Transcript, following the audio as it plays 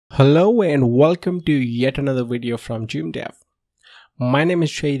Hello and welcome to yet another video from Joomla. My name is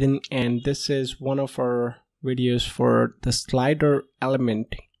Jaden and this is one of our videos for the slider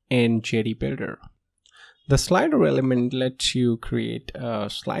element in JD Builder. The slider element lets you create a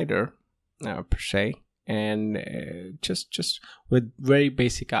slider per se, and just with very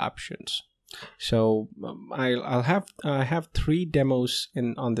basic options. So I have three demos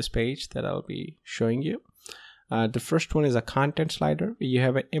on this page that I'll be showing you. The first one is a content slider. You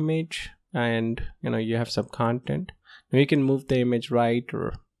have an image and you have some content. Now you can move the image right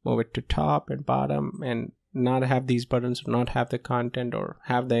or move it to top and bottom and not have these buttons, or not have the content, or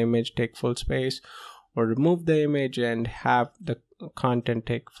have the image take full space, or remove the image and have the content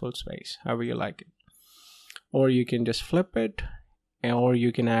take full space, however you like it. Or you can just flip it, or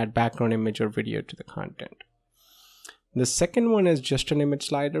you can add background image or video to the content. The second one is just an image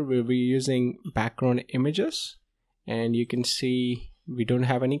slider where we're using background images, and you can see we don't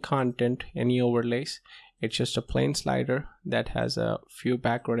have any content, any overlays. It's just a plain slider that has a few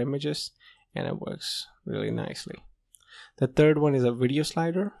background images, and it works really nicely. The third one is a video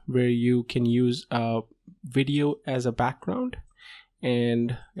slider where you can use a video as a background,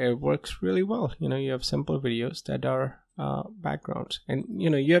 and it works really well. You have simple videos that are backgrounds, and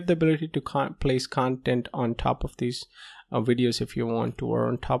you have the ability to place content on top of these videos if you want to, or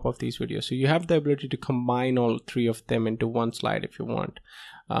on top of these videos. So you have the ability to combine all three of them into one slide if you want.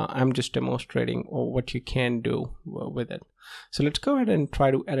 I'm just demonstrating what you can do with it. So let's go ahead and try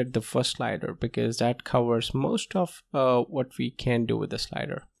to edit the first slider, because that covers most of what we can do with the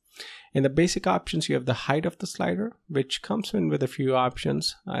slider. In the basic options, you have the height of the slider, which comes in with a few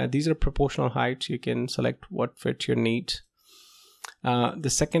options. These are proportional heights. You can select what fits your needs. The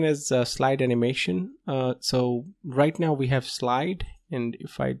second is slide animation. So right now we have slide, and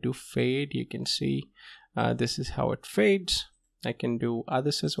if I do fade, you can see this is how it fades. I can do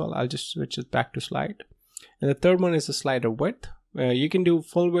others as well. I'll just switch it back to slide. And the third one is the slider width. You can do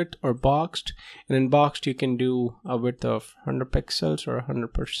full width or boxed, and in boxed you can do a width of 100 pixels or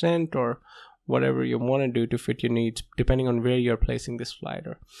 100%, or whatever you want to do to fit your needs depending on where you're placing this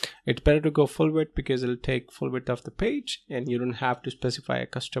slider. It's better to go full width because it'll take full width of the page, and you don't have to specify a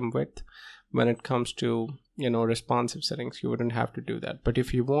custom width. When it comes to responsive settings, you wouldn't have to do that, but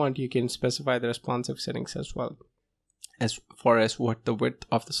if you want, you can specify the responsive settings as well, as far as what the width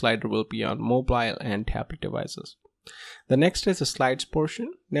of the slider will be on mobile and tablet devices. The next is the slides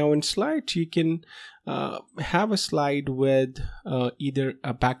portion. Now in slides, you can have a slide with either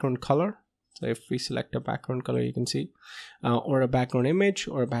a background color. So if we select a background color, you can see, or a background image,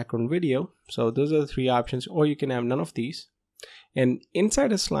 or a background video. So those are the three options, or you can have none of these. And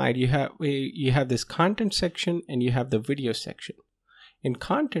inside a slide, you have this content section, and you have the video section. In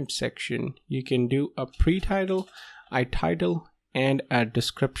content section, you can do a pre-title, a title, and a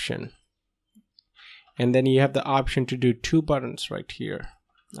description. And then you have the option to do two buttons right here.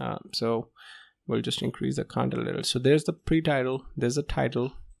 So we'll just increase the content a little. So there's the pre-title, there's a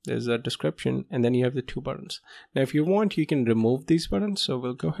title, there's a description, and then you have the two buttons. Now if you want, you can remove these buttons. So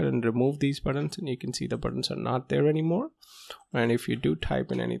we'll go ahead and remove these buttons, and you can see the buttons are not there anymore. And if you do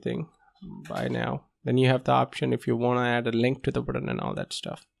type in anything by now, then you have the option if you want to add a link to the button and all that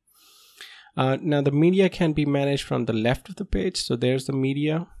stuff. Now the media can be managed from the left of the page. So there's the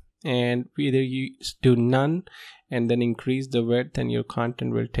media, and either you do none and then increase the width, and your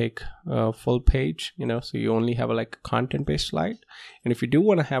content will take full page, so you only have a content based slide. And if you do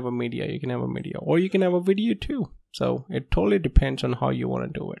want to have a media, you can have a media, or you can have a video too. So it totally depends on how you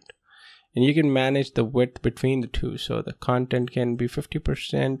want to do it. And you can manage the width between the two. So the content can be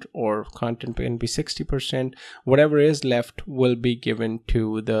 50%, or content can be 60%. Whatever is left will be given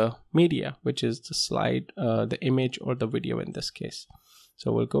to the media, which is the slide, the image, or the video in this case.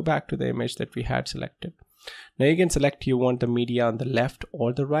 So we'll go back to the image that we had selected. Now you can select you want the media on the left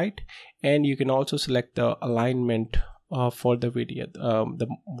or the right, and you can also select the alignment for the video, the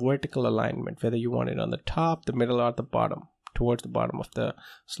vertical alignment, whether you want it on the top, the middle, or the bottom, towards the bottom of the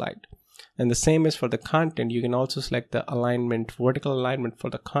slide. And the same is for the content. You can also select the alignment, vertical alignment for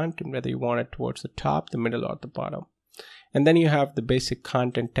the content, whether you want it towards the top, the middle, or the bottom. And then you have the basic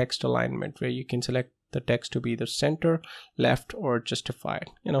content text alignment, where you can select the text to be either center, left, or justified.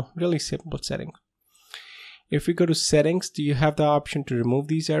 Really simple setting. If we go to settings, do you have the option to remove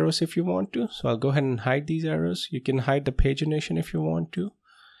these arrows if you want to? So I'll go ahead and hide these arrows. You can hide the pagination if you want to.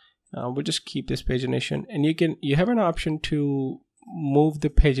 We'll just keep this pagination, and you have an option to move the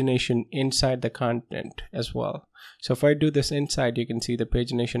pagination inside the content as well. So if I do this inside, you can see the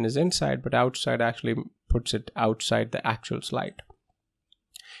pagination is inside, but outside actually puts it outside the actual slide.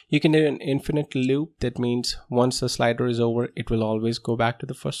 You can do an infinite loop. That means once the slider is over, it will always go back to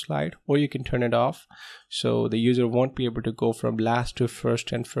the first slide, or you can turn it off so the user won't be able to go from last to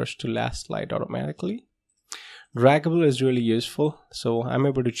first and first to last slide automatically. Draggable is really useful. So I'm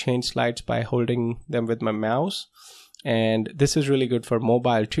able to change slides by holding them with my mouse. And this is really good for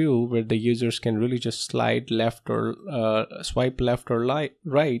mobile too, where the users can really just slide left or swipe left or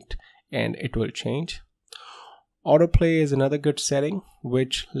right, and it will change. Autoplay is another good setting,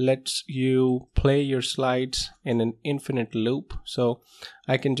 which lets you play your slides in an infinite loop. So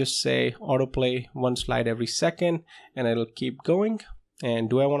I can just say autoplay one slide every second, and it'll keep going. And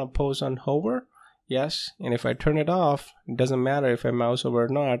do I want to pause on hover? Yes. And if I turn it off, it doesn't matter if I mouse over or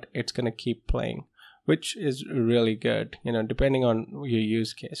not, it's going to keep playing, which is really good, depending on your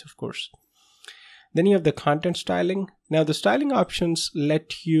use case, of course. Then you have the content styling. Now the styling options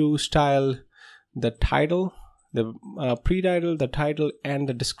let you style the title, the pre-title, the title, and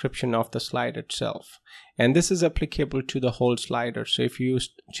the description of the slide itself. And this is applicable to the whole slider. So if you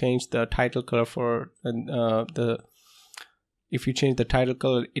change the title color for if you change the title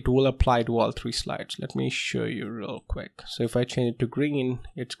color, it will apply to all 3 slides. Let me show you real quick. So if I change it to green,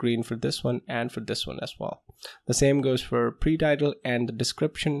 it's green for this one and for this one as well. The same goes for pre-title and the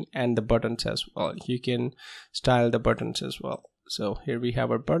description and the buttons as well. You can style the buttons as well. So here we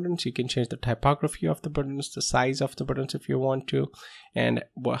have our buttons. You can change the typography of the buttons, the size of the buttons if you want to, and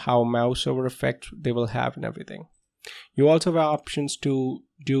how mouse over effect they will have and everything. You also have options to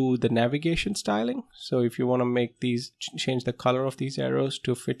do the navigation styling. So if you want to make these, change the color of these arrows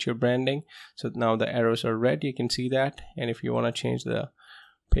to fit your branding. So now the arrows are red, you can see that. And if you want to change the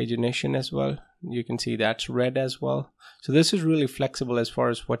pagination as well, you can see that's red as well. So this is really flexible as far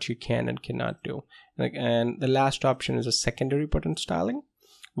as what you can and cannot do. And the last option is a secondary button styling,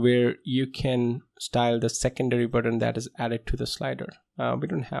 where you can style the secondary button that is added to the slider. We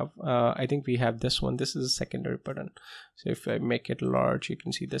don't have, I think we have this one. This is a secondary button. So if I make it large, you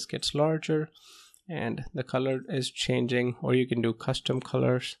can see this gets larger and the color is changing, or you can do custom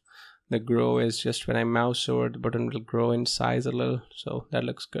colors. The grow is just when I mouse over, the button will grow in size a little. So that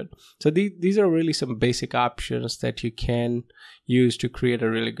looks good. So these are really some basic options that you can use to create a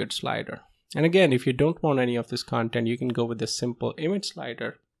really good slider. And again, if you don't want any of this content, you can go with the simple image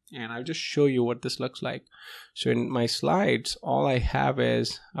slider. And I'll just show you what this looks like. So in my slides, all I have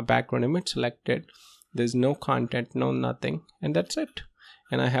is a background image selected. There's no content, no nothing, and that's it.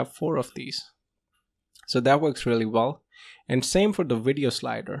 And I have 4 of these. So that works really well. And same for the video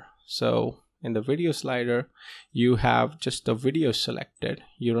slider. So in the video slider, you have just the video selected.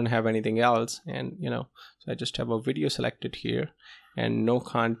 You don't have anything else. And so I just have a video selected here and no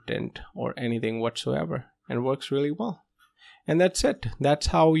content or anything whatsoever, and works really well. And that's it. That's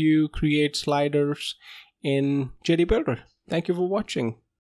how you create sliders in JD Builder. Thank you for watching.